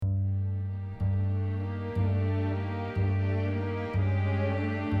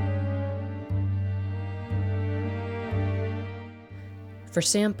For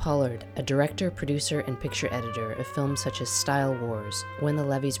Sam Pollard, a director, producer, and picture editor of films such as Style Wars, When the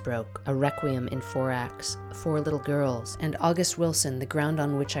Levees Broke, A Requiem in 4 Acts, Four Little Girls, and August Wilson, The Ground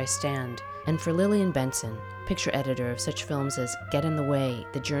on Which I Stand, and for Lillian Benson, picture editor of such films as Get in the Way,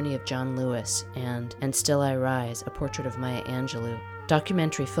 The Journey of John Lewis, and Still I Rise, A Portrait of Maya Angelou,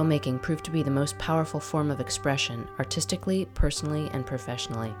 documentary filmmaking proved to be the most powerful form of expression, artistically, personally, and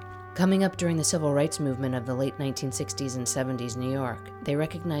professionally. Coming up during the civil rights movement of the late 1960s and 70s New York, they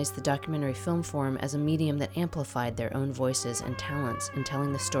recognized the documentary film form as a medium that amplified their own voices and talents in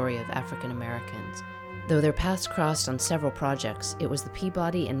telling the story of African Americans. Though their paths crossed on several projects, it was the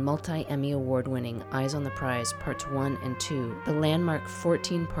Peabody and multi-Emmy Award-winning Eyes on the Prize Parts 1 and 2, the landmark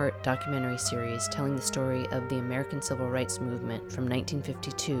 14-part documentary series telling the story of the American Civil Rights Movement from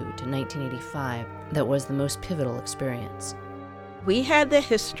 1952 to 1985, that was the most pivotal experience. We had the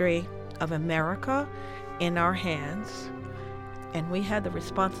history of America in our hands, and we had the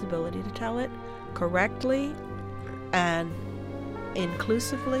responsibility to tell it correctly and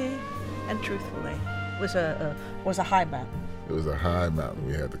inclusively and truthfully. It was a high mountain. It was a high mountain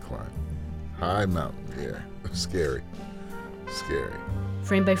we had to climb. High mountain, yeah. Scary. Scary.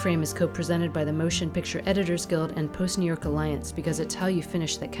 Frame by Frame is co-presented by the Motion Picture Editors Guild and Post New York Alliance because it's how you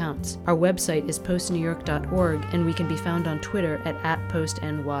finish that counts. Our website is postnewyork.org, and we can be found on Twitter at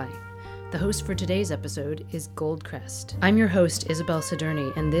 @postny. The host for today's episode is Goldcrest. I'm your host, Isabel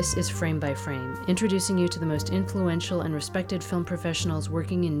Siderney, and this is Frame by Frame, introducing you to the most influential and respected film professionals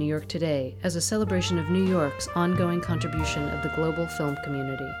working in New York today as a celebration of New York's ongoing contribution of the global film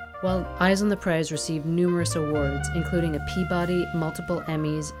community. While Eyes on the Prize received numerous awards, including a Peabody, multiple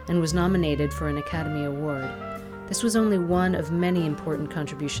Emmys, and was nominated for an Academy Award, this was only one of many important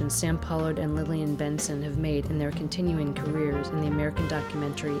contributions Sam Pollard and Lillian Benson have made in their continuing careers in the American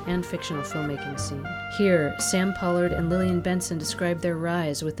documentary and fictional filmmaking scene. Here, Sam Pollard and Lillian Benson describe their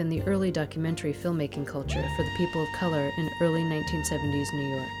rise within the early documentary filmmaking culture for the people of color in early 1970s New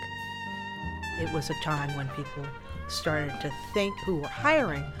York. It was a time when people started to think, who were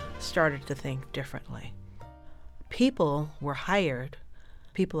hiring, started to think differently. People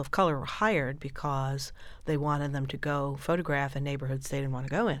of color were hired because they wanted them to go photograph in neighborhoods they didn't want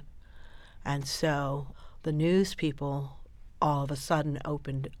to go in. And so the news people all of a sudden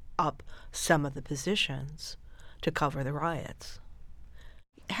opened up some of the positions to cover the riots.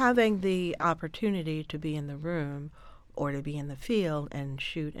 Having the opportunity to be in the room or to be in the field and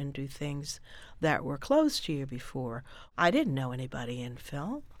shoot and do things that were closed to you before. I didn't know anybody in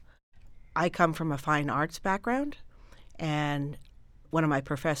film. I come from a fine arts background, and one of my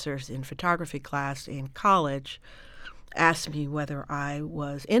professors in photography class in college asked me whether I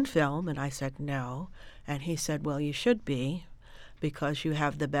was in film, and I said no. And he said, well, you should be, because you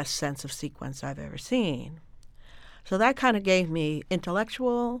have the best sense of sequence I've ever seen. So that kind of gave me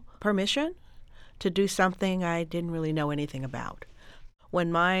intellectual permission to do something I didn't really know anything about.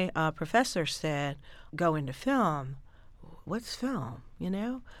 When my professor said, go into film, what's film, you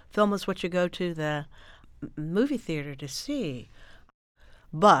know? Film is what you go to the movie theater to see.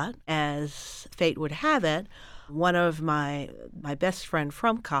 But as fate would have it, one of my best friend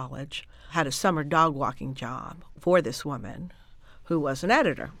from college had a summer dog walking job for this woman who was an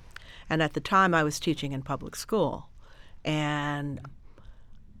editor. And at the time I was teaching in public school. And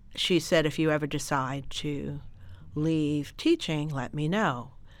she said, if you ever decide to leave teaching, let me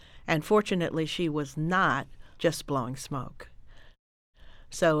know. And fortunately, she was not just blowing smoke.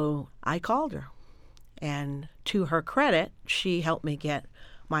 So I called her. And to her credit, she helped me get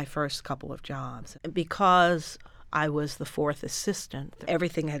my first couple of jobs. And because I was the fourth assistant,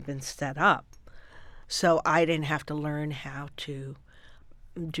 everything had been set up. So I didn't have to learn how to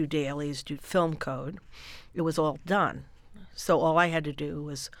do dailies, do film code. It was all done. So all I had to do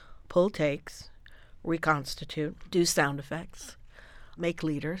was pull takes, reconstitute, do sound effects, make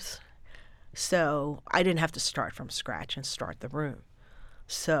leaders. So I didn't have to start from scratch and start the room.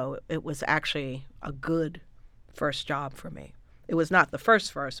 So it was actually a good first job for me. It was not the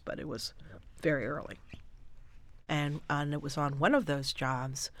first, but it was very early. And it was on one of those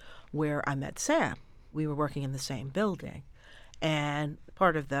jobs where I met Sam. We were working in the same building. And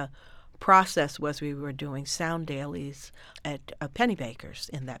part of the process was we were doing sound dailies at Pennybaker's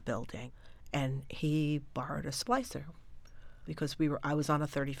in that building. And he borrowed a splicer because I was on a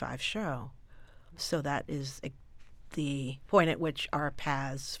 35 show. So that is the point at which our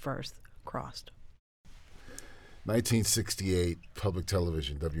paths first crossed. 1968, Public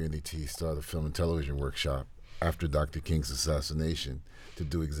Television, WNET, started a film and television workshop after Dr. King's assassination to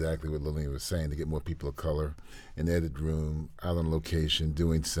do exactly what Lillian was saying, to get more people of color in the edit room, out on location,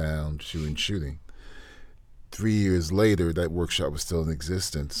 doing sound, shooting. 3 years later, that workshop was still in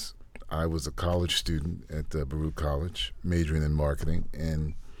existence. I was a college student at Baruch College, majoring in marketing,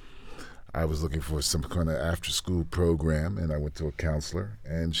 and I was looking for some kind of after-school program, and I went to a counselor,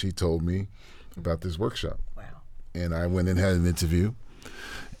 and she told me about this workshop. Wow. And I went and had an interview,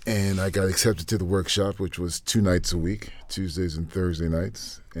 and I got accepted to the workshop, which was 2 nights a week, Tuesdays and Thursday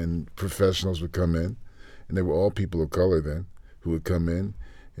nights, and professionals would come in, and they were all people of color then, who would come in,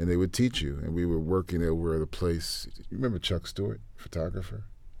 and they would teach you. And we were working over at a place. You remember Chuck Stewart, photographer?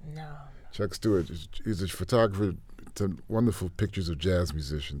 No. Chuck Stewart is a photographer. Took wonderful pictures of jazz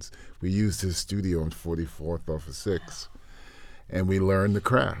musicians. We used his studio on 44th off of 6th, and we learned the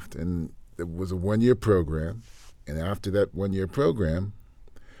craft. And it was a 1-year program, and after that 1-year program,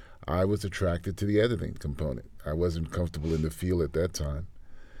 I was attracted to the editing component. I wasn't comfortable in the field at that time,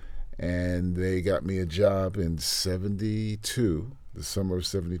 and they got me a job in 72, the summer of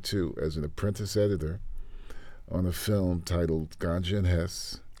 72, as an apprentice editor on a film titled Ganja and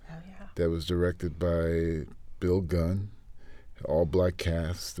Hess. Oh, yeah. That was directed by Bill Gunn, all-black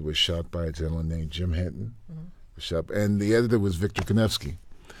cast. It was shot by a gentleman named Jim Henton. And the editor was Victor Konevsky,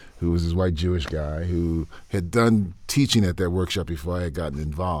 who was this white Jewish guy who had done teaching at that workshop before I had gotten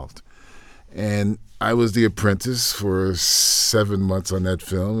involved. And I was the apprentice for 7 months on that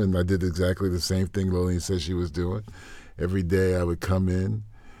film, and I did exactly the same thing Lillian said she was doing. Every day I would come in,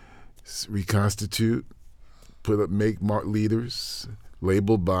 reconstitute, make leaders,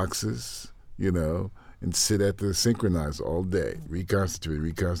 label boxes, and sit at the synchronizer all day,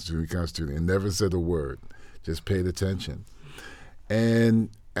 reconstitute, and never said a word, just paid attention.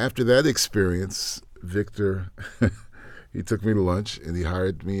 And after that experience, Victor, he took me to lunch, and he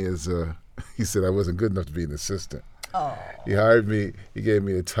hired me he said I wasn't good enough to be an assistant. Oh. He hired me, he gave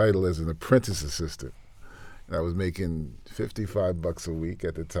me a title as an apprentice assistant. And I was making $55 a week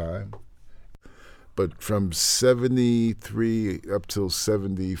at the time. But from 73 up till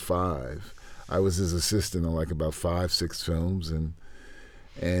 75, I was his assistant on like about 5-6 films,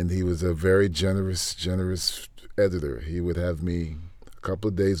 and he was a very generous editor. He would have me a couple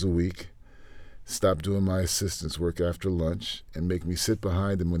of days a week, stop doing my assistant's work after lunch, and make me sit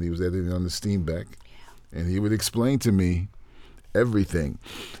behind him when he was editing on the Steenbeck, and he would explain to me everything.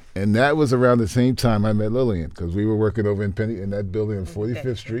 And that was around the same time I met Lillian, because we were working over in that building on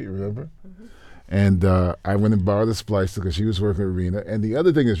 45th Street, remember? Mm-hmm. And I went and borrowed a splicer because she was working with Rena. And the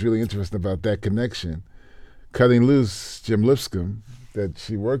other thing that's really interesting about that connection, Cutting Loose, Jim Lipscomb, that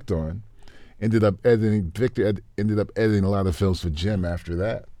she worked on, Victor ended up editing a lot of films for Jim after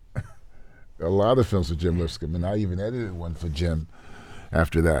that. A lot of films for Jim Lipscomb, and I even edited one for Jim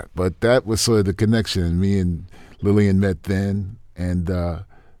after that. But that was sort of the connection, and me and Lillian met then. And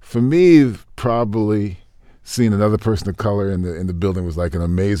for me, probably seeing another person of color in the building was like an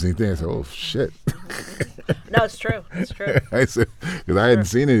amazing thing. I said, "Oh shit!" No, it's true. It's true. I said, because I hadn't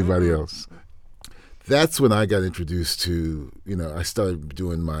seen anybody else. That's when I got introduced to, I started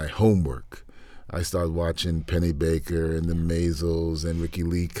doing my homework. I started watching Penny Baker and the Maisels and Ricky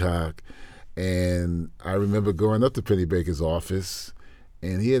Leacock, and I remember going up to Penny Baker's office,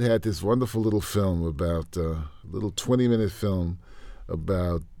 and he had this wonderful little film about a little 20-minute film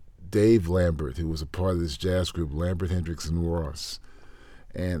about Dave Lambert, who was a part of this jazz group, Lambert, Hendricks, and Ross.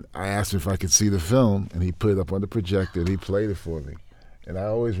 And I asked him if I could see the film, and he put it up on the projector, and he played it for me. And I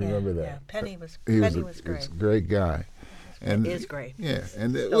always remember that. Yeah, Penny was He great. was a great guy. And He is great. Yeah,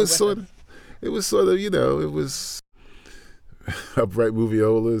 and it was sort of, it was upright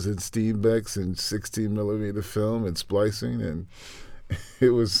moviolas and Steenbecks and 16mm film and splicing, and it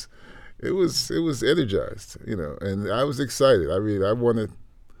was energized, and I was excited.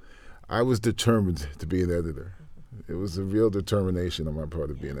 I was determined to be an editor. It was a real determination on my part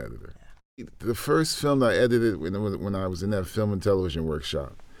to be an editor. The first film that I edited when I was in that film and television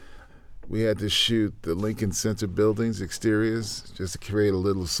workshop, we had to shoot the Lincoln Center buildings, exteriors, just to create a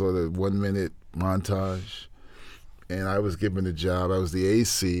little sort of 1-minute montage. And I was given the job. I was the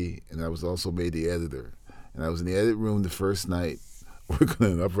AC, and I was also made the editor. And I was in the edit room the first night, working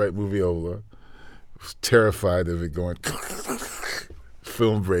on an upright moviola. I was terrified of it going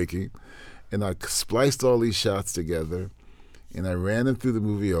film breaking. And I spliced all these shots together, and I ran them through the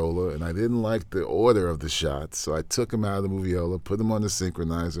moviola, and I didn't like the order of the shots, so I took them out of the moviola, put them on the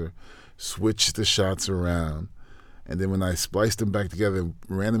synchronizer, switched the shots around, and then when I spliced them back together and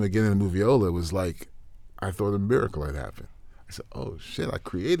ran them again in the moviola, it was like I thought a miracle had happened. I said, oh shit, I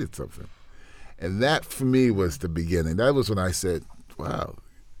created something. And that for me was the beginning. That was when I said, wow,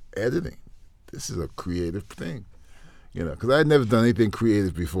 editing, this is a creative thing. Because I had never done anything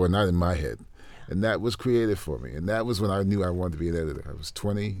creative before, not in my head. And that was creative for me. And that was when I knew I wanted to be an editor. I was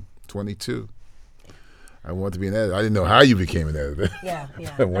 22. I want to be an editor. I didn't know how you became an editor. Yeah,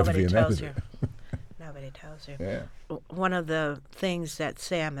 yeah. I want to be Nobody an tells editor. you. Nobody tells you. Yeah. One of the things that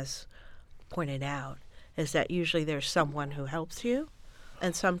Sam has pointed out is that usually there's someone who helps you,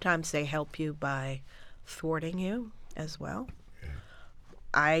 and sometimes they help you by thwarting you as well. Yeah.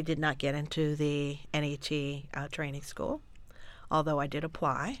 I did not get into the NET training school, although I did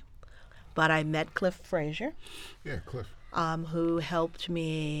apply. But I met Cliff Frazier. Yeah, Cliff. Who helped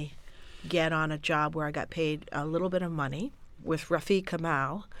me get on a job where I got paid a little bit of money with Rafiq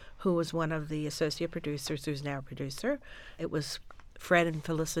Kamal, who was one of the associate producers, who's now a producer. It was Fred and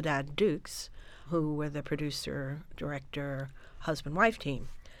Felicidad Dukes, who were the producer, director, husband-wife team.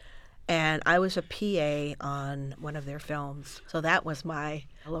 And I was a PA on one of their films. So that was my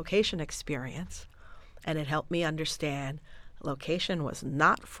location experience. And it helped me understand location was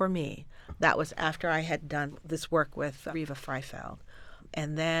not for me. That was after I had done this work with Riva Freifeld.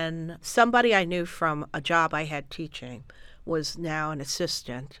 And then somebody I knew from a job I had teaching was now an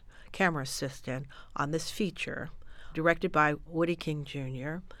assistant, camera assistant, on this feature directed by Woody King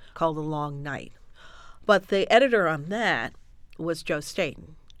Jr. called The Long Night. But the editor on that was Joe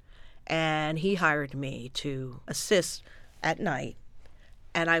Staten. And he hired me to assist at night.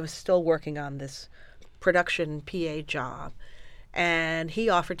 And I was still working on this production PA job. And he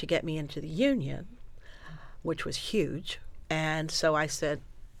offered to get me into the union, which was huge. And so I said,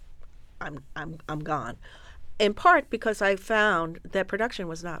 I'm gone. In part because I found that production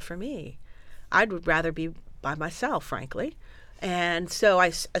was not for me. I would rather be by myself, frankly. And so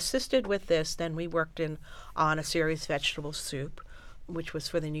I assisted with this. Then we worked on a series, Vegetable Soup, which was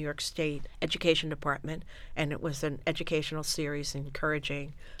for the New York State Education Department. And it was an educational series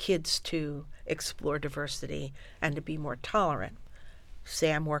encouraging kids to explore diversity and to be more tolerant.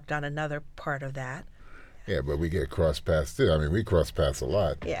 Sam worked on another part of that. Yeah, but we get cross paths too. I mean, we cross paths a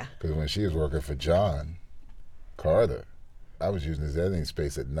lot. Yeah. Because when she was working for John Carter, I was using his editing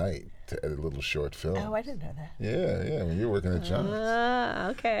space at night to edit little short films. Oh, I didn't know that. Yeah, when you were working at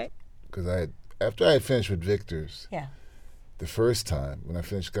John's. Okay. Because after I had finished with Victor's, Yeah. the first time when I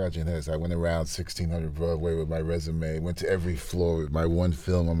finished Scotch and Hess, I went around 1600 Broadway with my resume, went to every floor with my one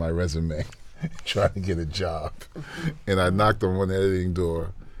film on my resume, trying to get a job. And I knocked on one editing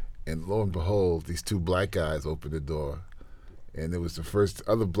door, and lo and behold, these two black guys opened the door. And it was the first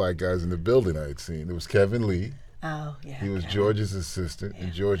other black guys in the building I had seen. It was Kevin Lee. Oh, yeah. He was George's assistant,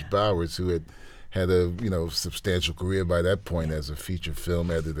 and George Bowers, who had a substantial career by that point as a feature film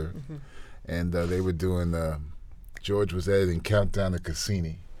editor. Mm-hmm. And they were doing, George was editing Countdown to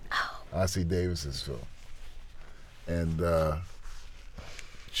Cassini, Ossie Davis's film. And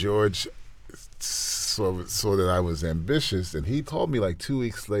George saw that I was ambitious, and he called me like 2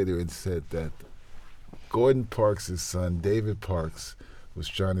 weeks later and said that Gordon Parks' son, David Parks, was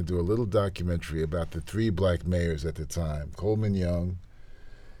trying to do a little documentary about the three black mayors at the time, Coleman Young,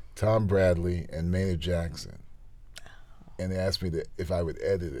 Tom Bradley, and Maynard Jackson. And they asked me if I would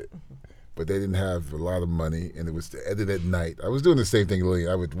edit it. But they didn't have a lot of money, and it was to edit at night. I was doing the same thing,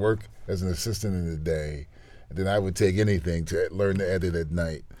 Lillian. I would work as an assistant in the day, and then I would take anything to learn to edit at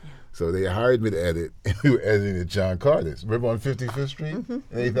night. So they hired me to edit, and we were editing at John Carter's. Remember on 55th Street,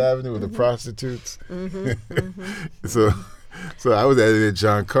 8th Avenue, with the prostitutes? So I was editing at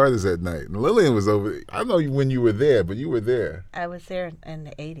John Carter's at night. And Lillian was over. I don't know when you were there, but you were there. I was there in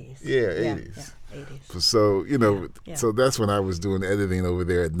the 80s. Yeah, 80s. Yeah, 80s. So, so that's when I was doing editing over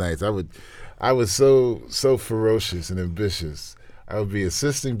there at nights. I was so ferocious and ambitious. I would be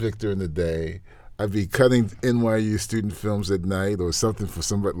assisting Victor in the day. I'd be cutting NYU student films at night, or something for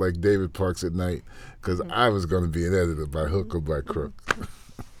somebody like David Parks at night, because I was going to be an editor by hook or by crook.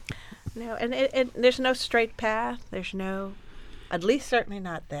 No, and there's no straight path. There's no, at least certainly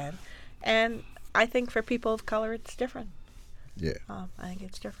not then. And I think for people of color, it's different. Yeah. I think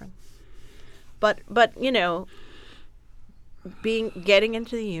it's different. But getting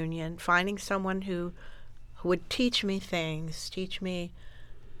into the union, finding someone who would teach me things, teach me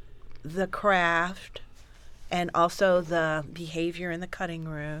the craft, and also the behavior in the cutting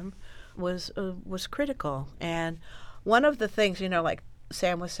room was critical. And one of the things, like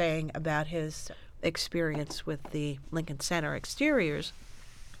Sam was saying about his experience with the Lincoln Center exteriors,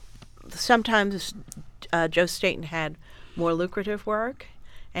 sometimes Joe Staten had more lucrative work,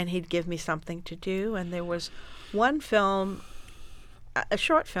 and he'd give me something to do. And there was one film, a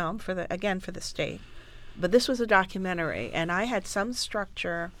short film for the state, but this was a documentary, and I had some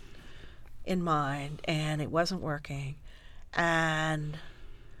structure in mind, and it wasn't working. And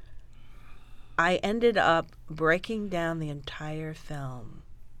I ended up breaking down the entire film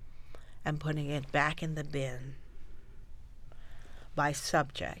and putting it back in the bin by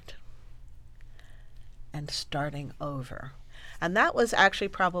subject. and starting over. And that was actually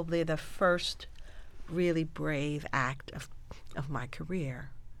probably the first really brave act of my career,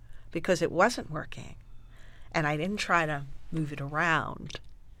 because it wasn't working. And I didn't try to move it around.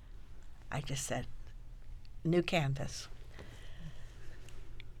 I just said, new canvas.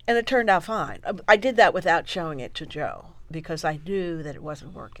 And it turned out fine. I did that without showing it to Joe, because I knew that it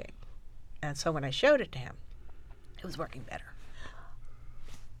wasn't working. And so when I showed it to him, it was working better.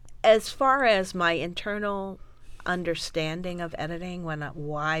 As far as my internal understanding of editing,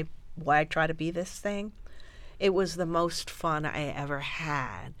 why I try to be this thing, it was the most fun I ever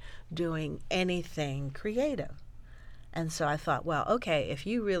had doing anything creative. And so I thought, well, okay, if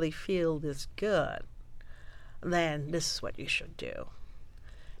you really feel this good, then this is what you should do.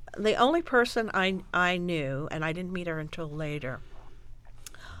 The only person I knew, and I didn't meet her until later,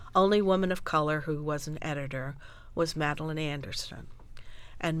 only woman of color who was an editor, was Madeline Anderson.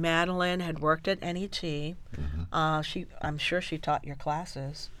 And Madeline had worked at NET. Mm-hmm. I'm sure she taught your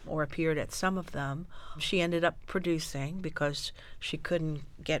classes or appeared at some of them. She ended up producing because she couldn't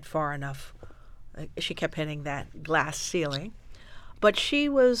get far enough. She kept hitting that glass ceiling. But she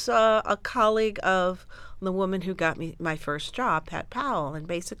was a colleague of the woman who got me my first job, Pat Powell. And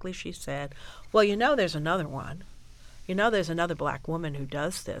basically she said, well, there's another one. There's another black woman who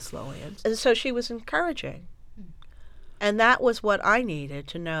does this, Lillian. And so she was encouraging. And that was what I needed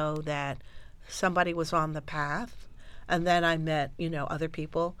to know, that somebody was on the path. And then I met, other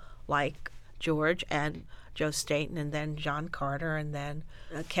people like George and Joe Staten, and then John Carter, and then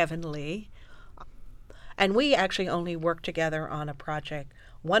Kevin Lee. And we actually only worked together on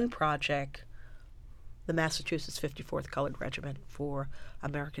one project, the Massachusetts 54th Colored Regiment for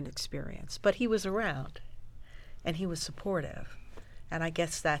American Experience. But he was around, and he was supportive. And I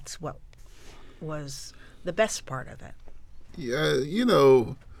guess that's what was the best part of it. Yeah,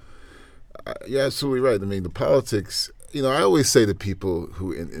 you're absolutely right. I mean, the politics, I always say to people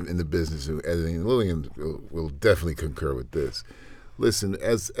who in the business who editing, Lillian will definitely concur with this. Listen,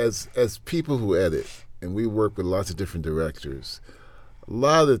 as people who edit, and we work with lots of different directors, a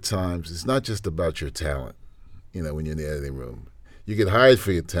lot of the times it's not just about your talent, when you're in the editing room. You get hired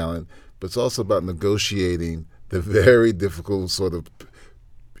for your talent, but it's also about negotiating the very difficult sort of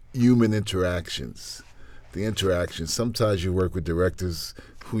human interactions. The interactions. Sometimes you work with directors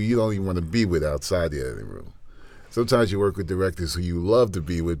who you don't even want to be with outside the editing room. Sometimes you work with directors who you love to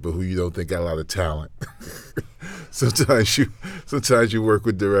be with, but who you don't think got a lot of talent. Sometimes you work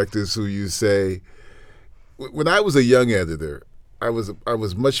with directors who you say. When I was a young editor, I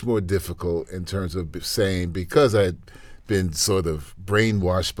was much more difficult in terms of saying, because I had been sort of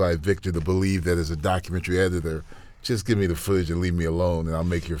brainwashed by Victor to believe that as a documentary editor, just give me the footage and leave me alone, and I'll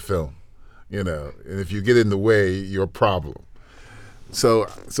make your film. And if you get in the way, you're a problem. So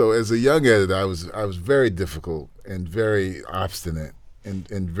as a young editor, I was very difficult and very obstinate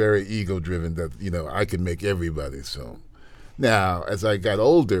and very ego-driven that, I could make everybody's film. Now, as I got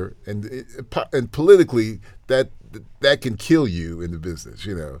older, and politically, that can kill you in the business,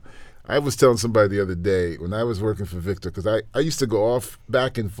 I was telling somebody the other day, when I was working for Victor, because I used to go off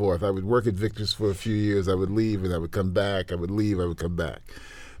back and forth. I would work at Victor's for a few years, I would leave, and I would come back. I would leave, I would come back.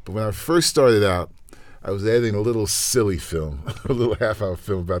 But when I first started out, I was editing a little silly film, a little half-hour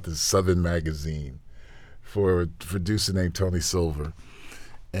film about the Southern Magazine for a producer named Tony Silver.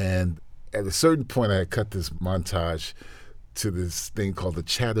 And at a certain point, I had cut this montage to this thing called the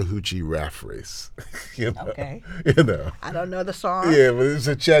Chattahoochee Raft Race. Okay. I don't know the song. Yeah, but it's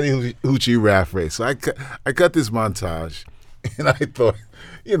a Chattahoochee Raft Race. So I cut this montage, and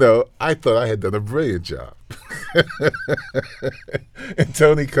I thought I had done a brilliant job. And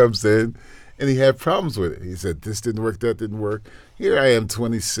Tony comes in, and he had problems with it. He said, this didn't work, that didn't work. Here I am,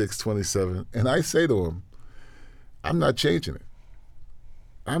 26, 27, and I say to him, I'm not changing it.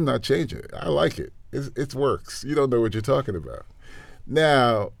 I'm not changing it. I like it. It works. You don't know what you're talking about.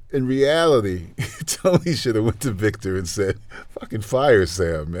 Now, in reality, Tony should have went to Victor and said, fucking fire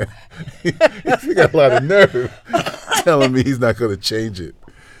Sam, man. He got a lot of nerve telling me he's not going to change it.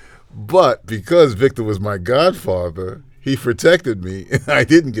 But because Victor was my godfather, he protected me, and I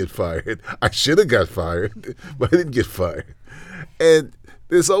didn't get fired. I should have got fired, but I didn't get fired. And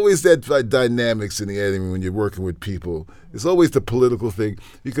there's always that dynamics in the editing room when you're working with people. There's always the political thing,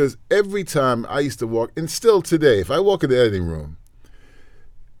 because every time I used to walk, and still today, if I walk in the editing room,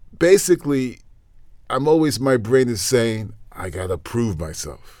 basically, my brain is saying, I got to prove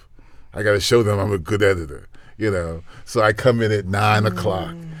myself. I got to show them I'm a good editor, So I come in at 9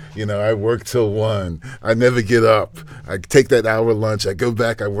 o'clock. I work till 1. I never get up. I take that hour lunch. I go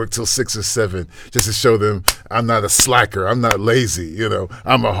back. I work till 6 or 7 just to show them I'm not a slacker. I'm not lazy.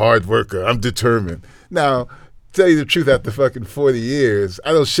 I'm a hard worker. I'm determined. Now, tell you the truth, after fucking 40 years,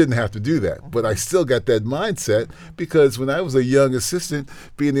 shouldn't have to do that. But I still got that mindset because when I was a young assistant,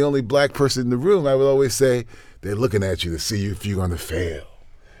 being the only black person in the room, I would always say, they're looking at you to see if you're going to fail.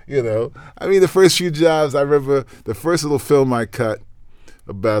 You know? I mean, the first few jobs, I remember the first little film I cut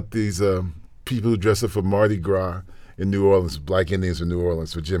about these people who dress up for Mardi Gras in New Orleans, Black Indians in New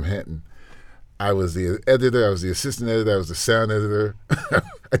Orleans, for Jim Henton. I was the editor, I was the assistant editor, I was the sound editor.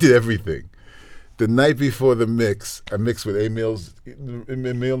 I did everything. The night before the mix, I mixed with Emil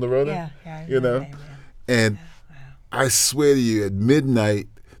Naroda. Yeah, you know? And I swear to you, at midnight,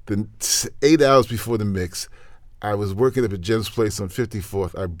 8 hours before the mix, I was working up at Jim's place on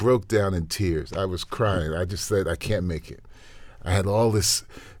 54th. I broke down in tears. I was crying. I just said, I can't make it. I had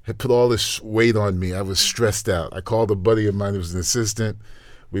put all this weight on me. I was stressed out. I called a buddy of mine who was an assistant.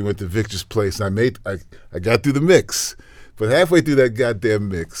 We went to Victor's place, and I got through the mix. But halfway through that goddamn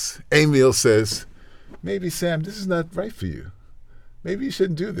mix, Emil says, maybe, Sam, this is not right for you. Maybe you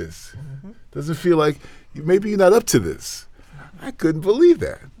shouldn't do this. Doesn't feel like, maybe you're not up to this. I couldn't believe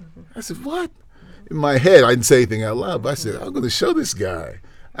that. I said, what? In my head, I didn't say anything out loud, but I said, I'm going to show this guy.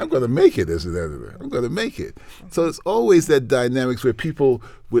 I'm going to make it as an editor. I'm going to make it. So it's always that dynamics where people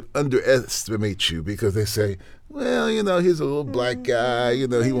would underestimate you because they say, well, you know, he's a little black guy. You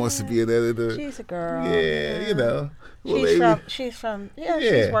know, he wants to be an editor. She's a girl. Yeah, you know. Well, she's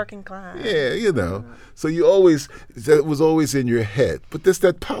working class. Yeah, you know. So that was always in your head. But there's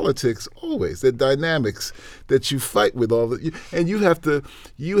that politics always, that dynamics that you fight with and you have to,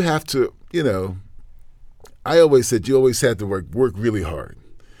 you know, I always said you always had to work really hard.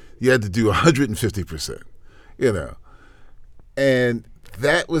 You had to do 150%, you know. And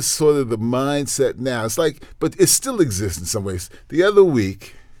that was sort of the mindset now. It's like, but it still exists in some ways. The other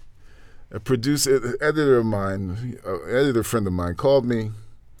week, an editor friend of mine called me,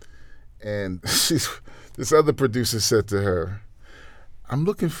 and this other producer said to her, I'm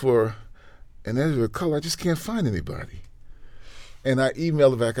looking for an editor of color. I just can't find anybody. And I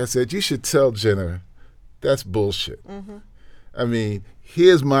emailed her back. I said, you should tell Jenna that's bullshit. I mean,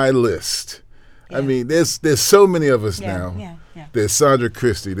 here's my list. Yeah. I mean, there's so many of us now. Yeah. There's Sandra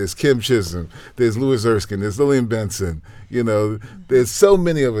Christie, there's Kim Chisholm, there's Louis Erskine, there's Lillian Benson. You know, there's so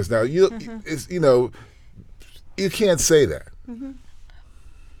many of us now. You know, you can't say that.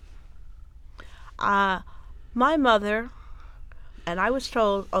 My mother, and I was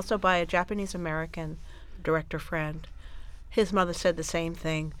told also by a Japanese American director friend, his mother said the same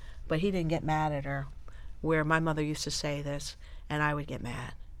thing, but he didn't get mad at her. Where my mother used to say this, and I would get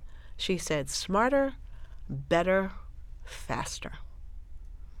mad. She said, smarter, better, faster.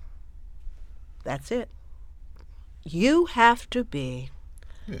 That's it. You have to be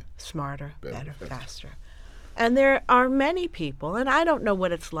smarter, better, faster. And there are many people, and I don't know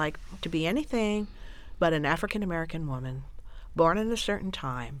what it's like to be anything but an African-American woman, born in a certain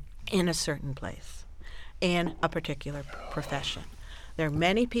time, in a certain place, in a particular profession. There are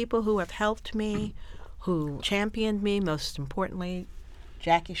many people who have helped me, who championed me, most importantly,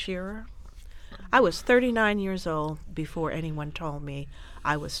 Jackie Shearer. I was 39 years old before anyone told me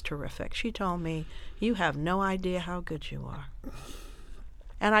I was terrific. She told me, you have no idea how good you are.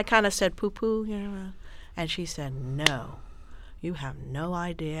 And I kind of said, poo-poo, you know, and she said, no, you have no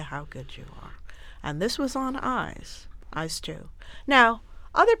idea how good you are. And this was on Eyes 2. Now,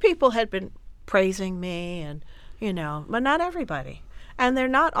 other people had been praising me and, you know, but not everybody. And they're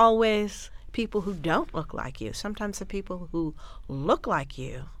not always people who don't look like you. Sometimes the people who look like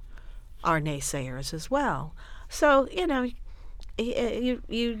you are naysayers as well. So, you know,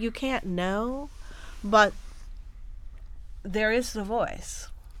 you can't know, but there is the voice.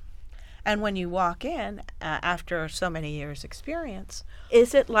 And when you walk in after so many years' experience,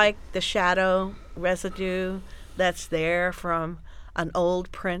 is it like the shadow residue that's there from an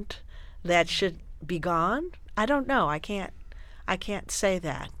old print that should be gone? I don't know. I can't say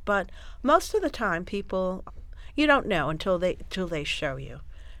that. But most of the time, people, you don't know until they show you.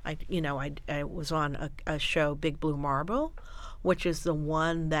 I was on a show, Big Blue Marble, which is the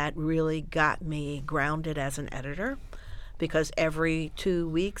one that really got me grounded as an editor, because every 2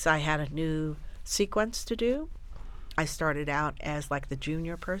 weeks I had a new sequence to do. I started out as like the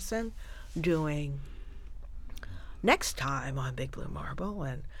junior person doing Next Time on Big Blue Marble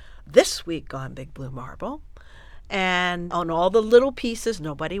and This Week on Big Blue Marble. And on all the little pieces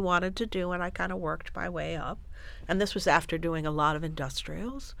nobody wanted to do, and I kind of worked my way up. And this was after doing a lot of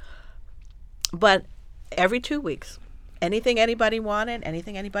industrials. But every 2 weeks, anything anybody wanted,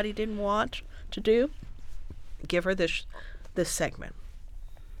 anything anybody didn't want to do, give her this segment.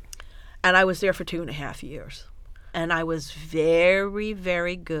 And I was there for 2.5 years. And I was very,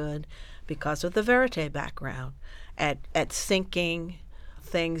 very good, because of the verite background, at syncing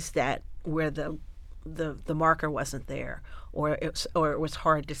things that where the marker wasn't there, or it was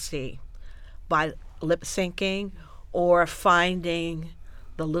hard to see, by lip syncing or finding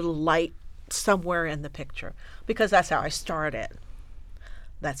the little light somewhere in the picture, because that's how I started.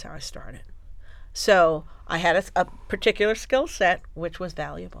 So I had a particular skill set which was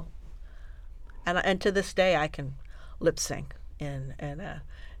valuable, and to this day I can lip sync in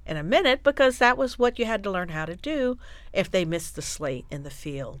a minute, because that was what you had to learn how to do if they missed the slate in the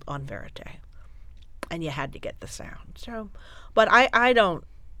field on verite, and you had to get the sound. So, but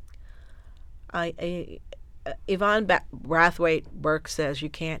Yvonne Brathwaite Burke says you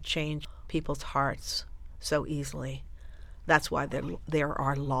can't change people's hearts so easily. That's why there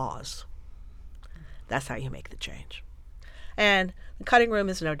are laws. That's how you make the change. And the cutting room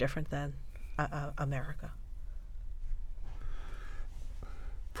is no different than America.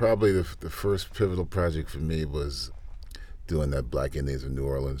 Probably the first pivotal project for me was doing that Black Indians of New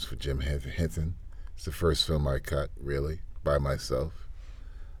Orleans for Jim Henson. It's the first film I cut, really, by myself.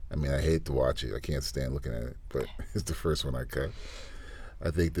 I mean, I hate to watch it. I can't stand looking at it, but it's the first one I cut. I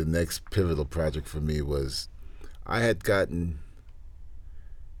think the next pivotal project for me was I had gotten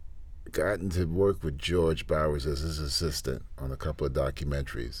to work with George Bowers as his assistant on a couple of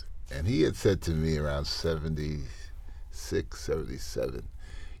documentaries. And he had said to me around 76, 77,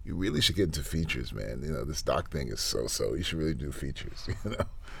 you really should get into features, man. You know, this doc thing is so-so. You should really do features, you know.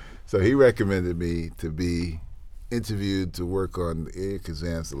 So he recommended me to be interviewed to work on Elia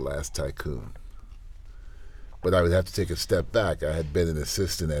Kazan's The Last Tycoon. But I would have to take a step back. I had been an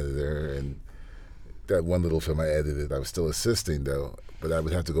assistant editor, and that one little film I edited, I was still assisting, though, but I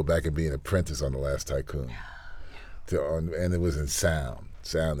would have to go back and be an apprentice on The Last Tycoon. And it was in sound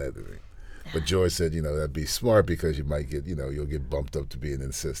editing. But George said, you know, that'd be smart because you might get, you know, you'll get bumped up to be an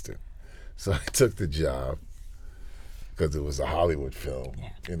assistant. So I took the job because it was a Hollywood film,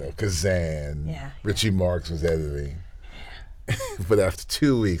 you know, Kazan, Richie Marx was editing. But after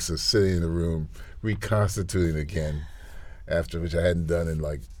 2 weeks of sitting in the room, reconstituting again, after which I hadn't done in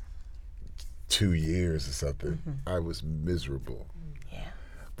like 2 years or something, I was miserable. Yeah.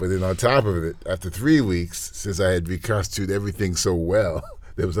 But then on top of it, after 3 weeks, since I had reconstituted everything so well,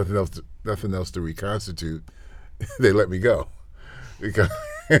 there was nothing else to reconstitute. They let me go, because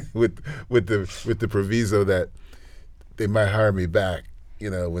with the proviso that they might hire me back, you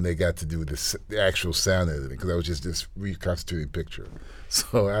know, when they got to do the actual sound editing, because I was just this reconstituting picture.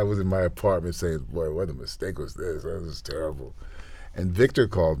 So I was in my apartment saying, boy, what a mistake was this? That was terrible. And Victor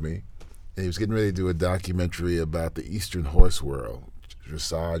called me, and he was getting ready to do a documentary about the Eastern horse world,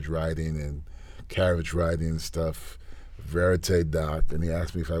 dressage riding and carriage riding and stuff, verite doc, and he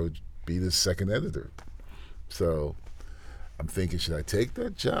asked me if I would be the second editor. So I'm thinking, should I take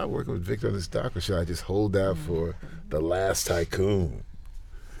that job working with Victor on this doc, or should I just hold out for The Last Tycoon?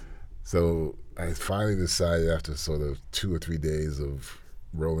 So I finally decided, after sort of 2 or 3 days of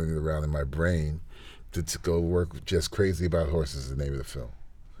rolling it around in my brain, to go work with Just Crazy About Horses, the name of the film.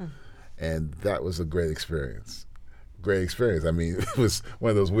 And that was a great experience. I mean, it was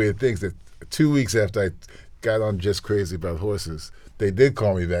one of those weird things that 2 weeks after I got on Just Crazy About Horses, they did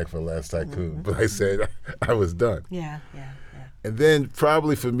call me back for The Last Tycoon, but I said I was done. Yeah. And then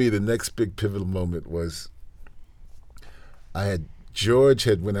probably for me, the next big pivotal moment was George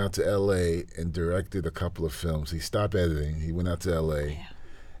had went out to L.A. and directed a couple of films. He stopped editing. He went out to L.A.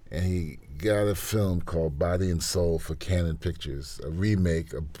 and he got a film called Body and Soul for Canon Pictures, a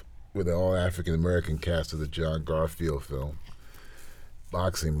remake with an all-African-American cast of the John Garfield film,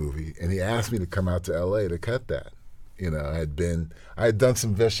 boxing movie. And he asked me to come out to L.A. to cut that. You know, I had done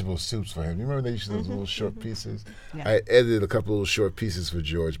some vegetable soups for him. You remember they used to do those little short pieces? Yeah. I edited a couple of little short pieces for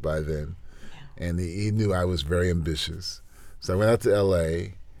George by then, and he knew I was very ambitious. So I went out to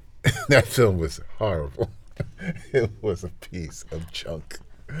L.A. That film was horrible. It was a piece of junk.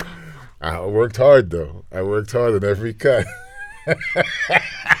 I worked hard, though. I worked hard on every cut.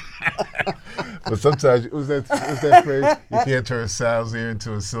 But sometimes, was that phrase? You can't turn a sow's ear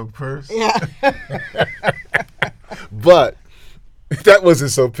into a silk purse? Yeah. But that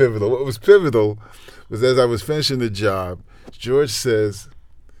wasn't so pivotal. What was pivotal was, as I was finishing the job, George says,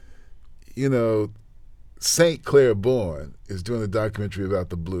 you know, St. Clair Bourne is doing a documentary about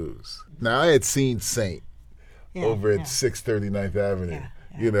the blues. Now, I had seen Saint over at 639th Avenue,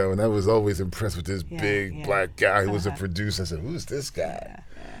 you know, and I was always impressed with this big black guy who was a producer. I said, who's this guy?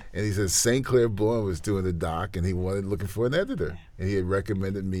 And he said St. Clair Bourne was doing a doc, and he looking for an editor, and he had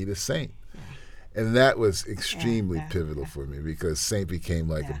recommended me to Saint. And that was extremely pivotal for me, because Saint became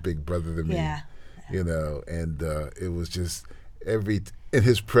like a big brother to me. and it was just in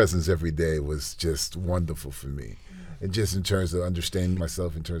his presence every day was just wonderful for me. And just in terms of understanding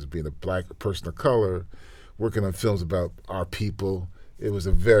myself, in terms of being a black person of color, working on films about our people, it was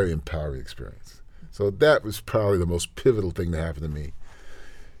a very empowering experience. So that was probably the most pivotal thing that happened to me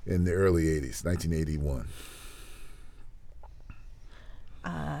in the early 80s, 1981.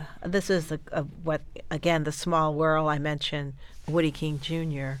 This is the Small World. I mentioned Woody King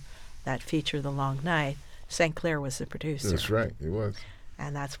Jr., that feature, The Long Night. St. Clair was the producer. That's right, he was.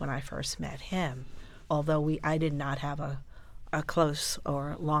 And that's when I first met him. Although I did not have a close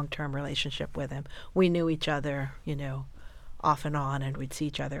or long-term relationship with him. We knew each other, off and on, and we'd see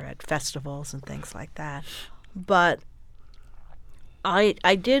each other at festivals and things like that. But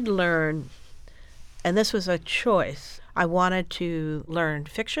I did learn, and this was a choice. I wanted to learn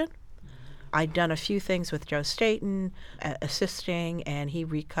fiction. I'd done a few things with Joe Staton assisting, and he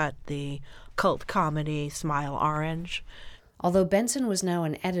recut the cult comedy Smile Orange. Although Benson was now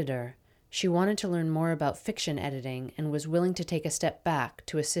an editor, she wanted to learn more about fiction editing and was willing to take a step back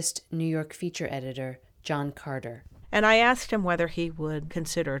to assist New York feature editor John Carter. And I asked him whether he would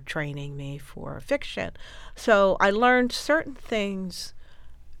consider training me for fiction. So I learned certain things.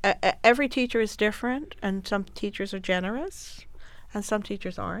 Every teacher is different, and some teachers are generous, and some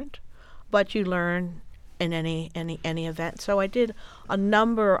teachers aren't. But you learn in any event. So I did a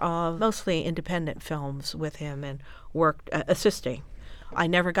number of mostly independent films with him and worked assisting. I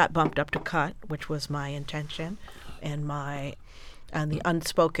never got bumped up to cut, which was my intention and the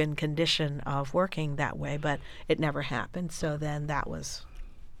unspoken condition of working that way, but it never happened. So then that was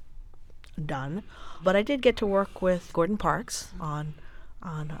done. But I did get to work with Gordon Parks on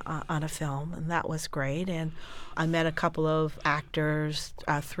a film, and that was great. And I met a couple of actors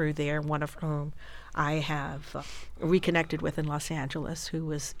through there, one of whom I have reconnected with in Los Angeles, who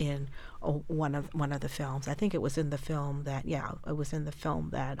was in one of the films. I think it was in the film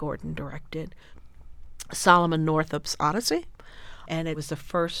that Gordon directed, Solomon Northup's Odyssey, and it was the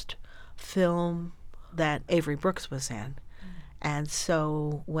first film that Avery Brooks was in. And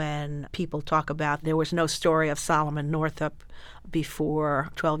so when people talk about there was no story of Solomon Northup before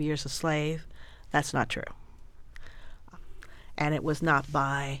 12 Years a Slave, that's not true. And it was not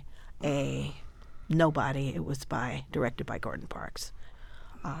by a nobody. It was directed by Gordon Parks.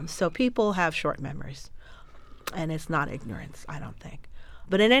 So people have short memories, and it's not ignorance, I don't think.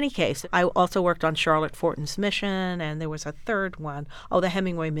 But in any case, I also worked on Charlotte Fortin's Mission, and there was a third one, the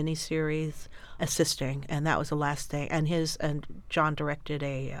Hemingway miniseries, assisting, and that was the last thing. And John directed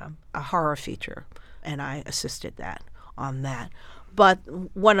a horror feature, and I assisted on that. But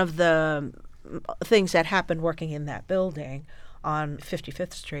one of the things that happened working in that building on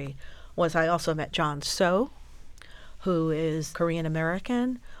 55th Street was I also met John So, who is Korean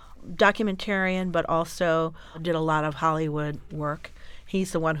American, documentarian, but also did a lot of Hollywood work.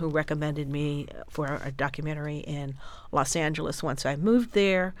 He's the one who recommended me for a documentary in Los Angeles once I moved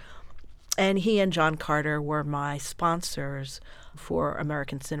there. And he and John Carter were my sponsors for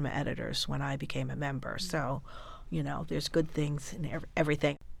American Cinema Editors when I became a member. So, there's good things in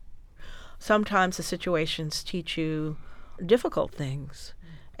everything. Sometimes the situations teach you difficult things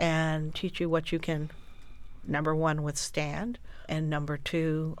and teach you what you can, number one, withstand, and number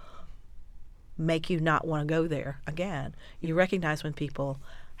two, make you not want to go there again. You recognize when people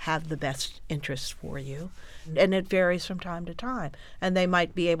have the best interests for you, and it varies from time to time. And they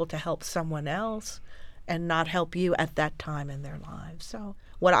might be able to help someone else and not help you at that time in their lives. So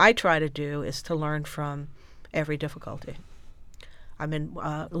what I try to do is to learn from every difficulty.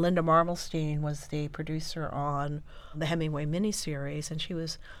 Linda Marmelstein was the producer on the Hemingway miniseries, and she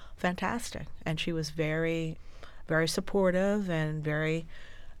was fantastic. And she was very, very supportive and very,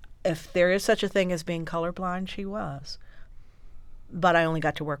 if there is such a thing as being colorblind, she was. But I only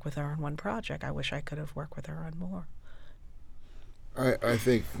got to work with her on one project. I wish I could have worked with her on more. I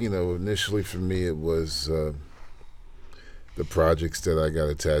think, initially for me it was the projects that I got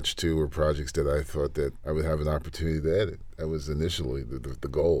attached to were projects that I thought that I would have an opportunity to edit. That was initially the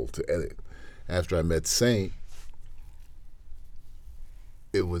goal, to edit. After I met Saint,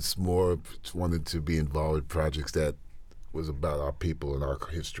 it was more wanted to be involved in projects that was about our people and our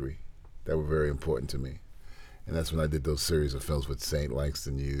history that were very important to me. And that's when I did those series of films with Saint,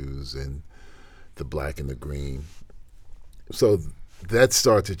 Langston Hughes, and The Black and the Green. So that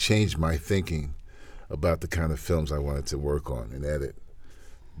started to change my thinking about the kind of films I wanted to work on and edit.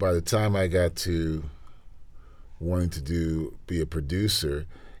 By the time I got to wanting to be a producer,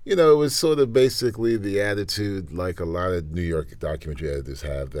 it was sort of basically the attitude like a lot of New York documentary editors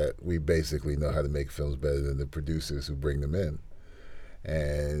have, that we basically know how to make films better than the producers who bring them in.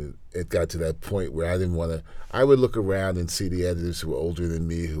 And it got to that point where I didn't want to. I would look around and see the editors who were older than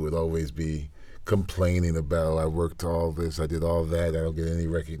me who would always be complaining about, I worked all this, I did all that, I don't get any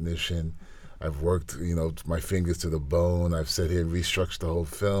recognition. I've worked, my fingers to the bone. I've sat here and restructured the whole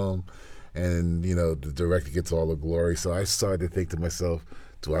film. And, the director gets all the glory. So I started to think to myself,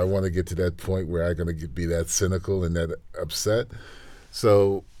 do I want to get to that point where I'm going to be that cynical and that upset?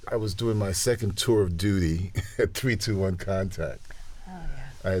 So I was doing my second tour of duty at 321 Contact. Oh,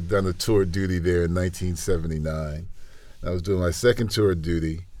 yeah. I had done a tour of duty there in 1979. I was doing my second tour of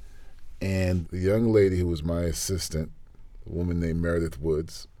duty, and the young lady who was my assistant, a woman named Meredith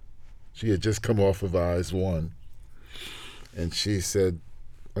Woods, she had just come off of Eyes One, and she said,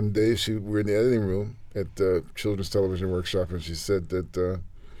 one day we were in the editing room at the Children's Television Workshop, and she said that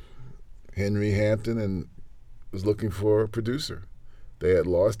Henry Hampton was looking for a producer. They had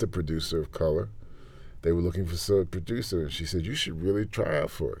lost a producer of color. They were looking for a producer, and she said, you should really try out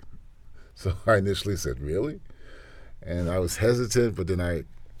for it. So I initially said, really? And I was hesitant, but then I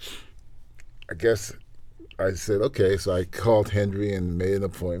guess I said, okay. So I called Henry and made an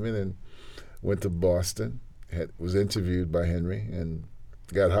appointment and went to Boston, was interviewed by Henry, and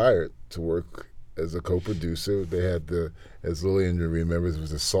got hired to work as a co-producer. They had as Lillian remembers, it was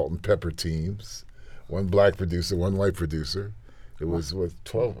the salt and pepper teams. One black producer, one white producer. It was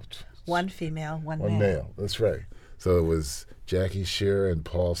 12. One female, one male. That's right. So it was Jackie Shearer and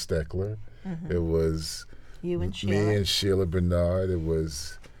Paul Steckler. Mm-hmm. It was you and Sheila. Me and Sheila Bernard. It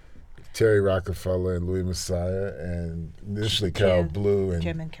was Terry Rockefeller and Louis Messiah, and initially Carol Blue and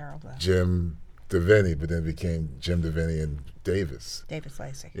Jim and Carol Blue. Jim Devaney, but then became Jim Devaney and Davis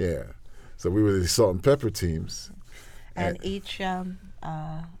Lacey. Yeah. So we were the salt and pepper teams. And each, and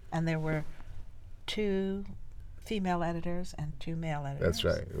there were 2 female editors and 2 male editors. That's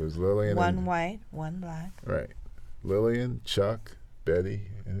right. It was Lillian. One white, one black. Right. Lillian, Chuck, Betty,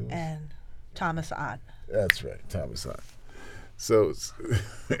 and Thomas Ott. That's right, Thomas Ott. So,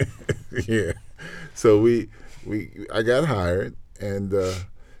 yeah. So I got hired, and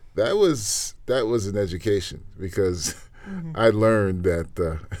that was an education, because mm-hmm. I learned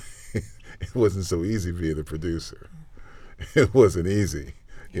that it wasn't so easy being a producer. It wasn't easy,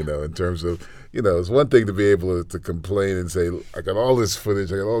 in terms of, it's one thing to be able to complain and say, I got all this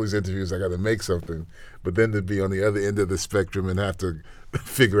footage, I got all these interviews, I got to make something, but then to be on the other end of the spectrum and have to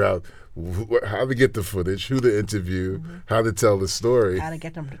figure out how to get the footage, who to interview, mm-hmm. how to tell the story. How to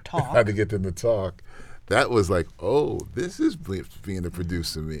get them to talk. That was like, this is being a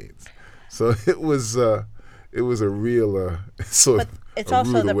producer means. So it was a real sort of it's a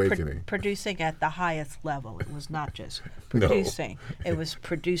also rude the awakening. Producing at the highest level. It was not just producing. No. It was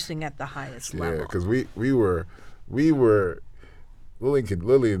producing at the highest level. Yeah, because we were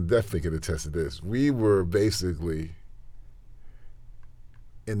Lillian definitely could attest to this. We were basically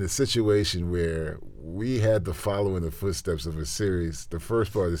in the situation where we had to follow in the footsteps of a series, the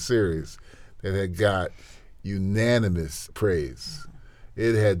first part of the series, that had got unanimous praise.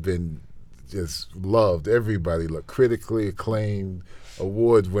 It had been just loved. Everybody loved, critically acclaimed,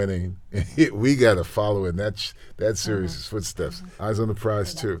 award-winning. We got to follow in that series' footsteps. Eyes on the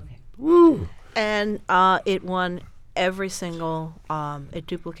Prize too. Woo! And it won every single. It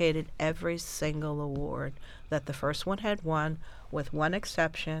duplicated every single award that the first one had won, with one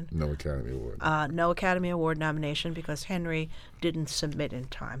exception. No Academy Award. No Academy Award nomination, because Henry didn't submit in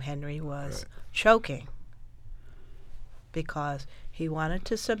time. Henry was choking because he wanted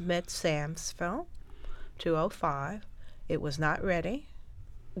to submit Sam's film, 205. It was not ready.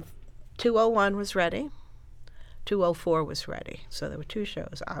 201 was ready. 204 was ready. So there were 2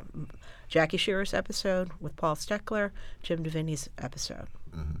 shows. Jackie Shearer's episode with Paul Steckler, Jim Devaney's episode.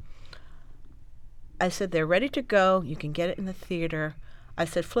 Mm-hmm. I said, they're ready to go. You can get it in the theater. I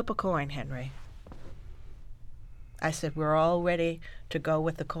said, flip a coin, Henry. I said, we're all ready to go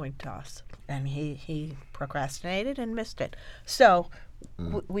with the coin toss. And he procrastinated and missed it. So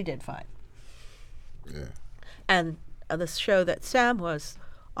we did fine. Yeah. And the show that Sam was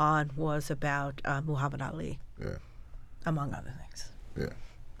on was about Muhammad Ali, among other things. Yeah.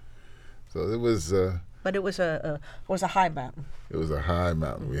 So it was... but it was a high mountain. It was a high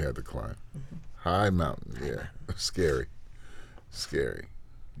mountain we had to climb. Mm-hmm. High mountain, yeah. Scary,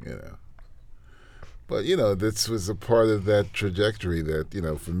 But, this was a part of that trajectory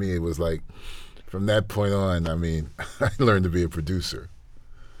that, for me, it was like, from that point on, I mean, I learned to be a producer.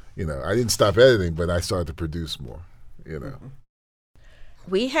 I didn't stop editing, but I started to produce more, Mm-hmm.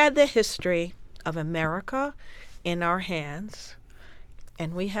 We had the history of America in our hands,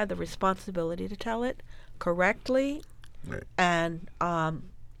 and we had the responsibility to tell it correctly and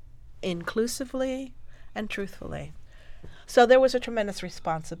inclusively and truthfully. So there was a tremendous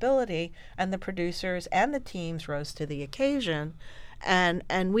responsibility, and the producers and the teams rose to the occasion.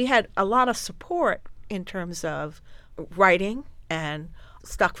 And we had a lot of support in terms of writing and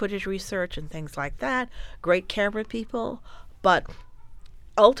stock footage research and things like that, great camera people. But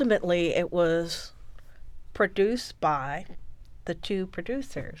ultimately, it was produced by the two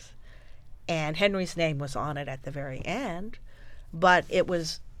producers. And Henry's name was on it at the very end, but it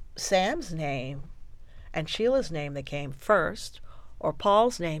was Sam's name and Sheila's name that came first, or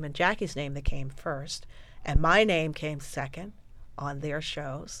Paul's name and Jackie's name that came first, and my name came second on their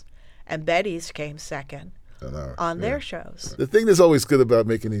shows, and Betty's came second on their shows. The thing that's always good about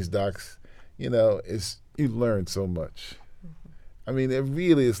making these docs, is you learn so much. I mean, it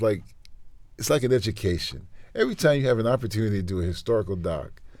really is it's like an education. Every time you have an opportunity to do a historical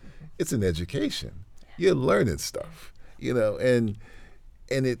doc, it's an education. You're learning stuff, and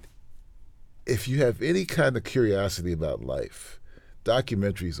if you have any kind of curiosity about life,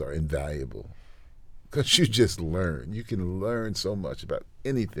 documentaries are invaluable because you just learn. You can learn so much about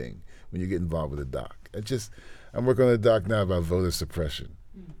anything when you get involved with a doc. I'm working on a doc now about voter suppression.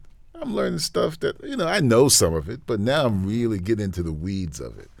 I'm learning stuff that, I know some of it, but now I'm really getting into the weeds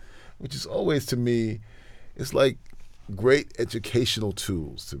of it, which is always, to me, it's like great educational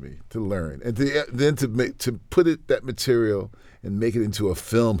tools to me to learn, and then to put that material and make it into a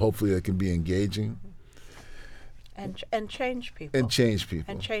film, hopefully that can be engaging and change people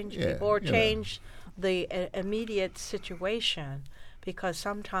or change the immediate situation, because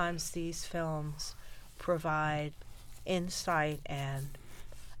sometimes these films provide insight and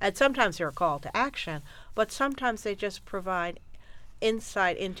sometimes they're a call to action, but sometimes they just provide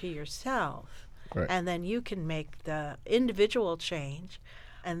insight into yourself. Right. And then you can make the individual change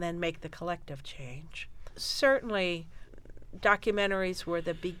and then make the collective change. Certainly, documentaries were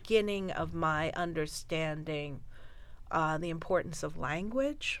the beginning of my understanding the importance of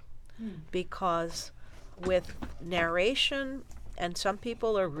language, because with narration, and some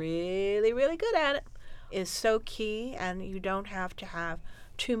people are really, really good at it, is so key, and you don't have to have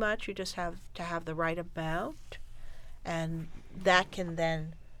too much, you just have to have the right amount, and that can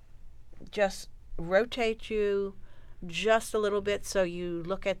then just rotate you just a little bit so you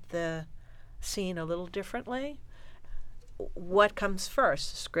look at the scene a little differently. What comes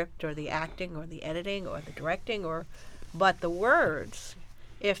first, the script or the acting or the editing or the directing, but the words,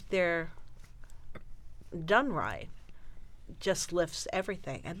 if they're done right, just lifts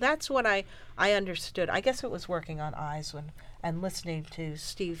everything. And that's what I understood. I guess it was working on Eyes and listening to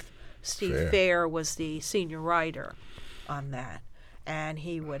Steve Fair was the senior writer on that, and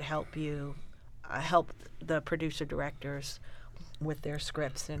he would help you help the producer directors with their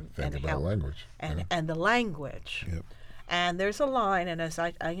scripts and help language and the language. Yep. And there's a line, and as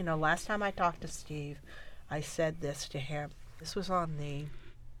I last time I talked to Steve, I said this to him. This was on the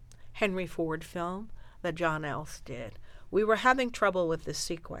Henry Ford film that John Ellis did. We were having trouble with this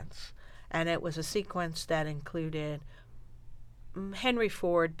sequence, and it was a sequence that included Henry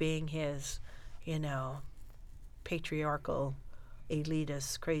Ford being his, patriarchal,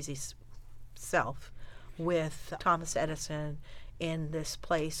 elitist, crazy self, with Thomas Edison in this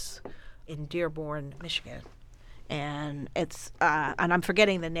place in Dearborn, Michigan. And it's and I'm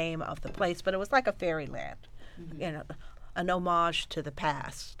forgetting the name of the place, but it was like a fairyland, an homage to the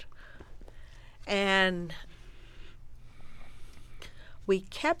past. And we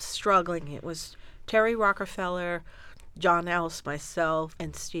kept struggling. It was Terry Rockefeller, John Ellis, myself,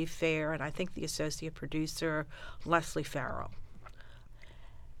 and Steve Fair, and I think the associate producer, Leslie Farrell.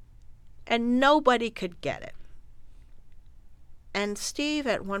 And nobody could get it. And Steve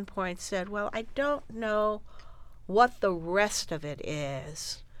at one point said, well, I don't know what the rest of it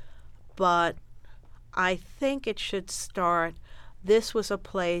is, but I think it should start. This was a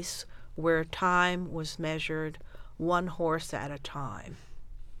place where time was measured one horse at a time.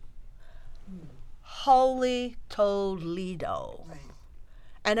 Holy Toledo. Right.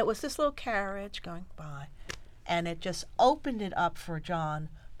 And it was this little carriage going by, and it just opened it up for John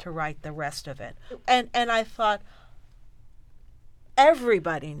to write the rest of it. And I thought,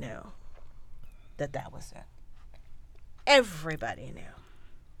 everybody knew that was it. Everybody knew.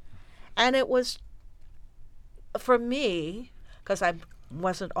 And it was, for me, because I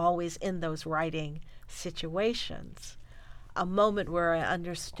wasn't always in those writing situations, a moment where I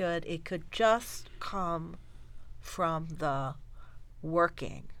understood it could just come from the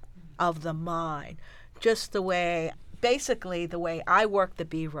working of the mind, just the way, basically the way I work the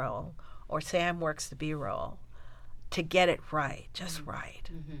B-roll, or Sam works the B-roll, to get it right, just right,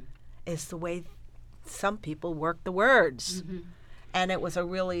 is the way some people work the words. And it was a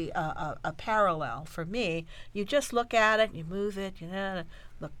really a parallel for me. You just look at it, you move it,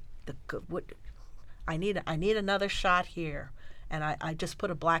 look, I need another shot here, and I just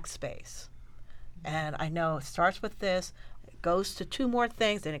put a black space, and I know it starts with this, it goes to two more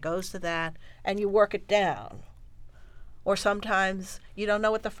things, and it goes to that, and you work it down. Or sometimes you don't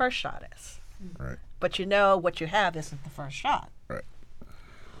know what the first shot is, Right. but you know what you have isn't the first shot. Right.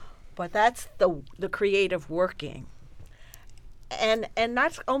 But that's the creative working, and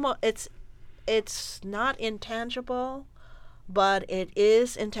that's almost it's not intangible, but it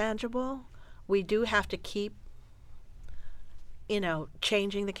is intangible. We do have to keep,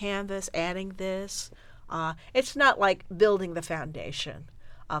 changing the canvas, adding this. It's not like building the foundation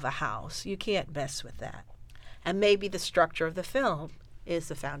of a house. You can't mess with that. And maybe the structure of the film is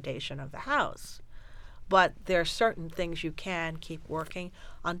the foundation of the house. But there are certain things you can keep working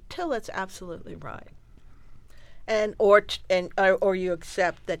until it's absolutely right. Or you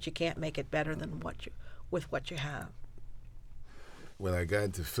accept that you can't make it better than what you have. When I got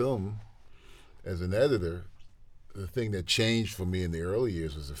into film as an editor, the thing that changed for me in the early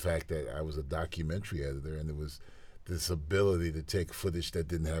years was the fact that I was a documentary editor, and there was this ability to take footage that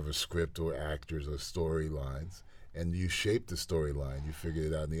didn't have a script or actors or storylines, and you shaped the storyline. You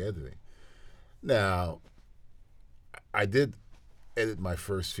figured it out in the editing. Now, I did edit my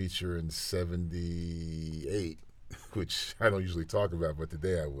first feature in '78, which I don't usually talk about, but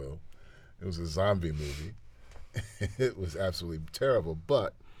today I will. It was a zombie movie. It was absolutely terrible,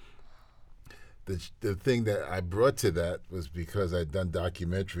 but the thing that I brought to that was because I'd done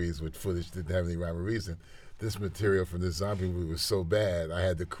documentaries with footage that didn't have any rhyme or reason. This material from this zombie movie was so bad, I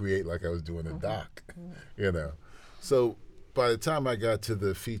had to create like I was doing a doc, So by the time I got to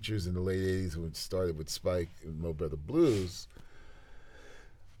the features in the late 80s, when it started with Spike and Mo Better Blues,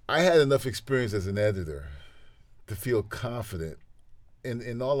 I had enough experience as an editor to feel confident.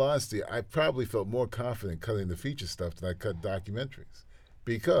 In all honesty, I probably felt more confident cutting the feature stuff than I cut documentaries,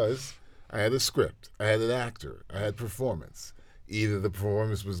 because I had a script, I had an actor, I had performance. Either the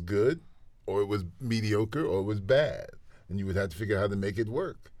performance was good, or it was mediocre, or it was bad, and you would have to figure out how to make it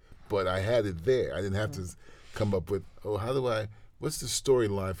work. But I had it there. I didn't have to come up with, what's the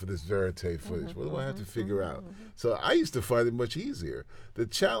storyline for this verite footage? What do I have to figure out? So I used to find it much easier. The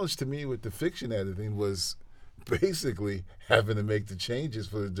challenge to me with the fiction editing was basically having to make the changes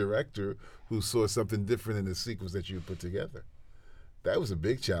for the director who saw something different in the sequence that you put together. That was a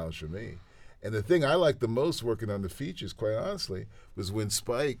big challenge for me. And the thing I liked the most working on the features, quite honestly, was when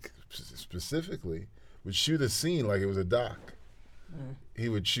Spike, specifically, would shoot a scene like it was a doc. He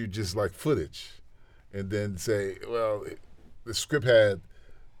would shoot just like footage and then say, well, the script had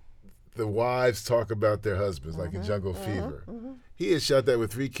the wives talk about their husbands, like in Jungle Fever. He had shot that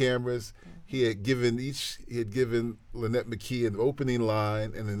with 3 cameras. He had given Lynette McKee an opening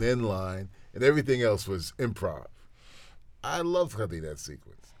line and an end line, and everything else was improv. I loved cutting that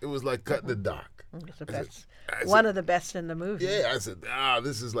sequence. It was like cutting a doc. It's the best. One of the best in the movie. Yeah, I said,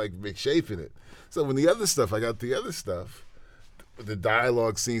 this is like McShaping it. So when I got the other stuff, the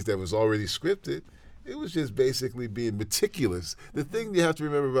dialogue scenes that was already scripted, it was just basically being meticulous. The thing you have to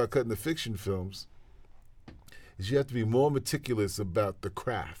remember about cutting the fiction films is you have to be more meticulous about the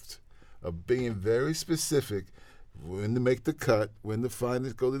craft of being very specific when to make the cut, when to find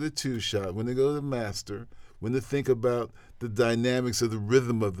it, go to the 2-shot, when to go to the master, when to think about the dynamics of the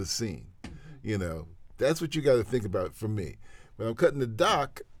rhythm of the scene. That's what you got to think about for me. When I'm cutting the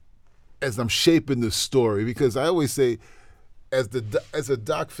doc, as I'm shaping the story, because I always say, as a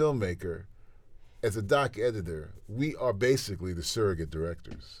doc filmmaker, as a doc editor, we are basically the surrogate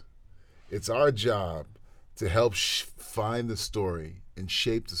directors. It's our job to help find the story and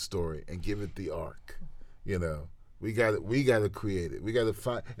shape the story and give it the arc. We got to create it. We got to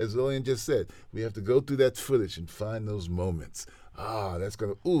find, as Lillian just said, we have to go through that footage and find those moments.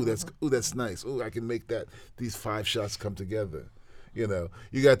 That's nice. I can make these 5 shots come together. You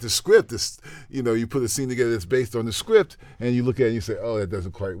got the script. You put a scene together that's based on the script, and you look at it and you say, that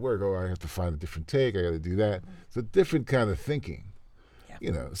doesn't quite work. I have to find a different take. I got to do that. It's a different kind of thinking.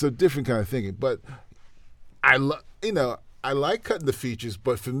 Different kind of thinking. But I like cutting the features,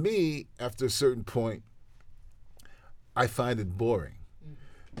 but for me, after a certain point, I find it boring.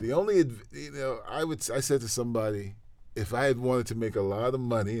 The only, I said to somebody, if I had wanted to make a lot of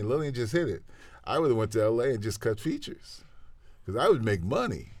money, and Lillian just hit it, I would have went to LA and just cut features, because I would make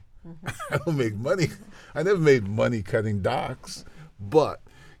money. I don't make money. I never made money cutting docs, but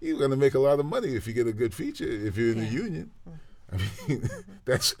you're going to make a lot of money if you get a good feature, if you're in the union. I mean,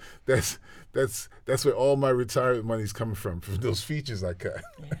 that's where all my retirement money's coming from those features I cut.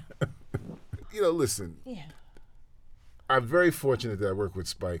 Yeah. Listen. Yeah. I'm very fortunate that I work with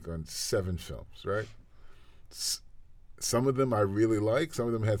Spike on 7 films, right? Some of them I really like. Some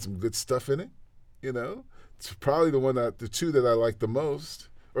of them had some good stuff in it, you know. It's probably the 2 that I like the most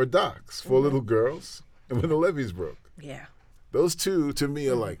are Docs, 4 Little Girls, and When the Levees Broke. Yeah. Those 2, to me,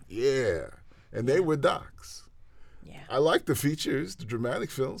 are like, yeah. And they were Docs. Yeah. I like the features, the dramatic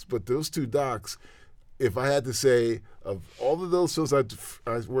films, but those 2 Docs, if I had to say, of all of those films I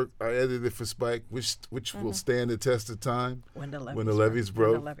edited for Spike, which will stand the test of time? When the Levees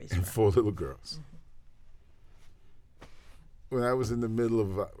Broke and 4 Little Girls. When I was in the middle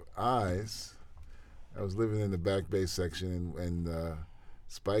of Eyes, I was living in the Back Bay section, and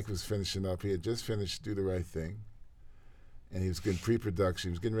Spike was finishing up. He had just finished Do the Right Thing, and he was getting pre-production.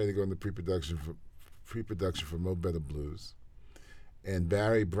 He was getting ready to go into pre-production for Mo Better Blues. And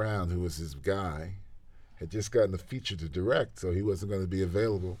Barry Brown, who was his guy, had just gotten a feature to direct, so he wasn't going to be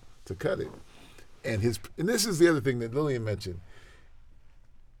available to cut it. And this is the other thing that Lillian mentioned.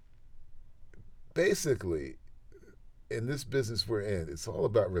 Basically, in this business we're in, it's all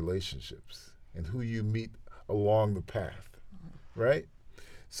about relationships and who you meet along the path, right?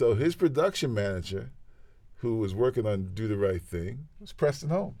 So his production manager, who was working on Do the Right Thing, was Preston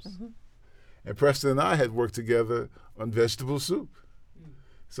Holmes. And Preston and I had worked together on Vegetable Soup.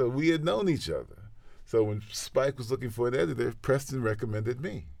 So we had known each other. So when Spike was looking for an editor, Preston recommended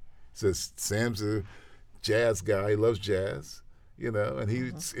me. Says, Sam's a jazz guy, he loves jazz, you know, and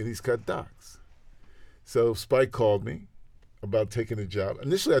he's cut Docs. So Spike called me about taking the job.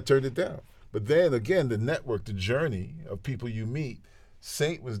 Initially, I turned it down. But then again, the network, the journey of people you meet,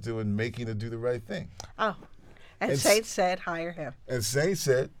 Saint was doing Making to Do the Right Thing. Oh, and Saint said, hire him. And Saint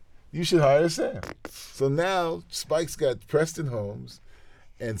said, you should hire Sam. So now Spike's got Preston Holmes,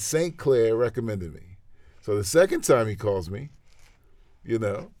 and St. Clair recommended me. So the second time he calls me, you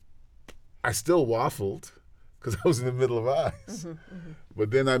know, I still waffled because I was in the middle of Eyes. But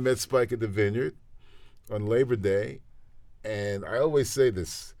then I met Spike at the Vineyard on Labor Day, and I always say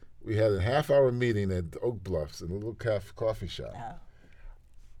this. We had a half-hour meeting at Oak Bluffs in a little coffee shop. Oh.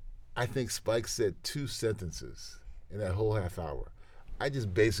 I think Spike said 2 sentences in that whole half hour. I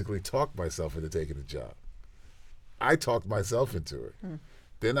just basically talked myself into taking the job. I talked myself into it.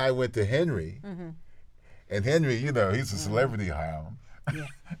 Then I went to Henry, and Henry, you know, he's a celebrity hound. Yeah.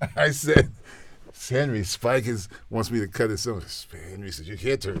 I said, Henry, Spike wants me to cut his song. Henry said, you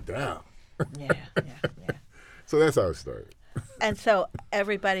can't turn it down. Yeah. So that's how it started. And so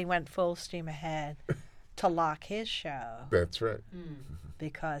everybody went full steam ahead to lock his show. That's right.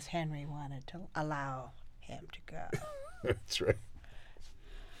 Because Henry wanted to allow him to go. That's right.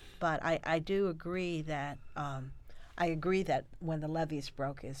 But I do agree that When the Levees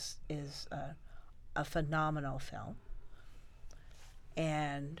Broke is a phenomenal film,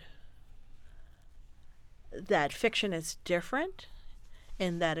 and that fiction is different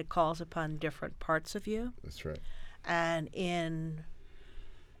in that it calls upon different parts of you. That's right. And in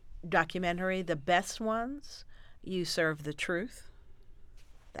documentary, the best ones, you serve the truth,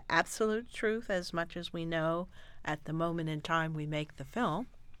 the absolute truth, as much as we know at the moment in time we make the film.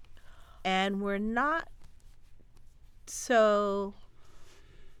 And we're not so,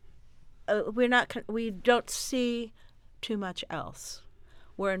 we don't see too much else.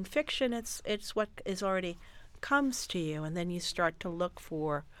 Where in fiction, it's what is already comes to you, and then you start to look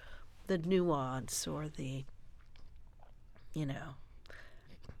for the nuance or the, you know,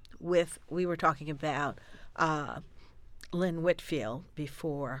 we were talking about Lynn Whitfield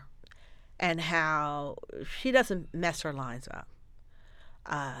before, and how she doesn't mess her lines up.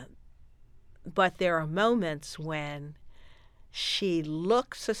 But there are moments when she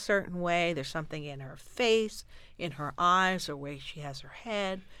looks a certain way. There's something in her face, in her eyes, or where she has her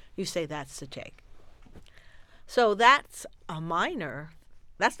head. You say, that's the take. So that's a minor.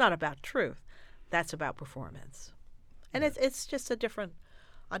 That's not about truth. That's about performance. And it's just a different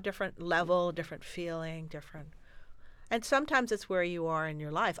level, different feeling, different. And sometimes it's where you are in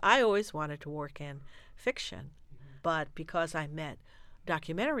your life. I always wanted to work in fiction, but because I met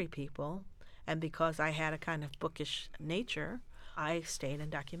documentary people, and because I had a kind of bookish nature, I stayed in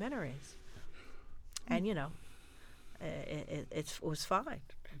documentaries. And, you know, it was fine.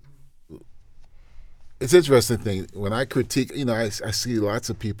 It's an interesting thing. When I critique, you know, I see lots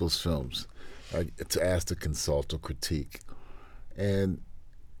of people's films to ask to consult or critique. And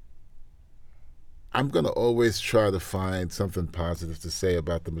I'm going to always try to find something positive to say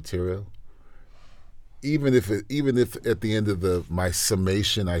about the material. Even if at the end of my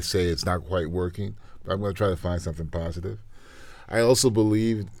summation I say it's not quite working, but I'm going to try to find something positive. I also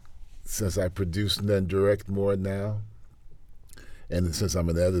believe, since I produce and then direct more now, and since I'm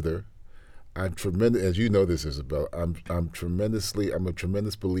an editor, I'm tremendous, as you know this, Isabel. I'm a tremendous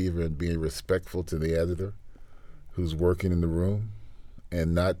believer in being respectful to the editor who's working in the room,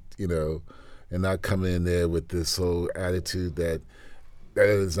 and not coming in there with this whole attitude that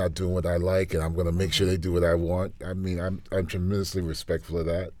editor's not doing what I like, and I'm going to make sure they do what I want. I mean, I'm tremendously respectful of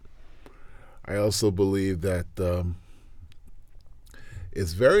that. I also believe that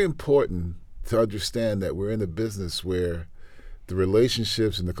it's very important to understand that we're in a business where the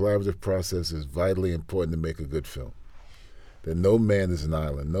relationships and the collaborative process is vitally important to make a good film. That no man is an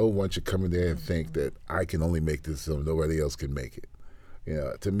island. No one should come in there and think that I can only make this film, nobody else can make it.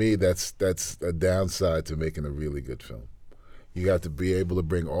 To me, that's a downside to making a really good film. You got to be able to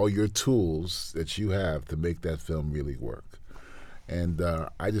bring all your tools that you have to make that film really work. And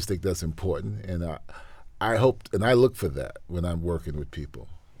I just think that's important. And I hope, and I look for that when I'm working with people,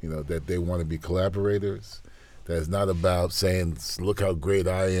 that they want to be collaborators. That it's not about saying, look how great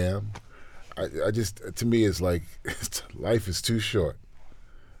I am. I just, to me, it's like life is too short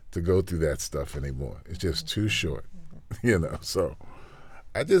to go through that stuff anymore. It's just too short, So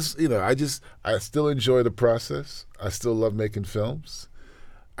I still enjoy the process. I still love making films.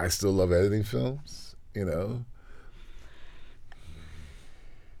 I still love editing films,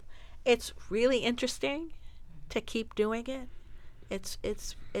 It's really interesting to keep doing it.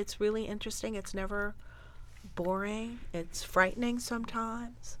 It's really interesting. It's never boring. It's frightening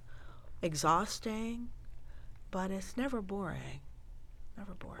sometimes, exhausting, but it's never boring.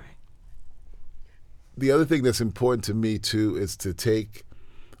 Never boring. The other thing that's important to me too is to take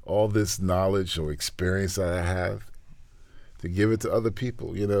all this knowledge or experience that I have to give it to other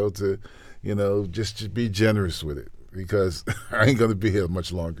people, just to be generous with it, because I ain't going to be here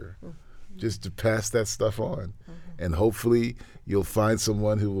much longer. Just to pass that stuff on. And hopefully you'll find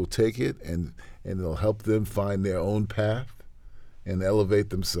someone who will take it and it'll help them find their own path and elevate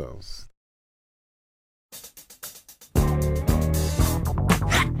themselves.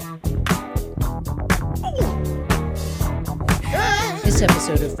 This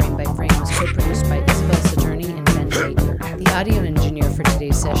episode of Frame by Frame was co-produced by Isabel Saturni and Ben Waitner. The audio engineer for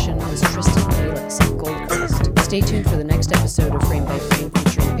today's session was Tristan Felix at Goldquist. Stay tuned for the next episode of Frame by Frame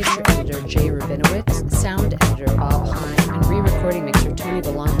featuring picture editor Jay Rabinowitz, sound editor Bob Hine, and re-recording mixer Tony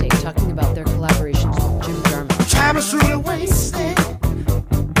Vellante talking about their collaborations with Jim Jarmusch.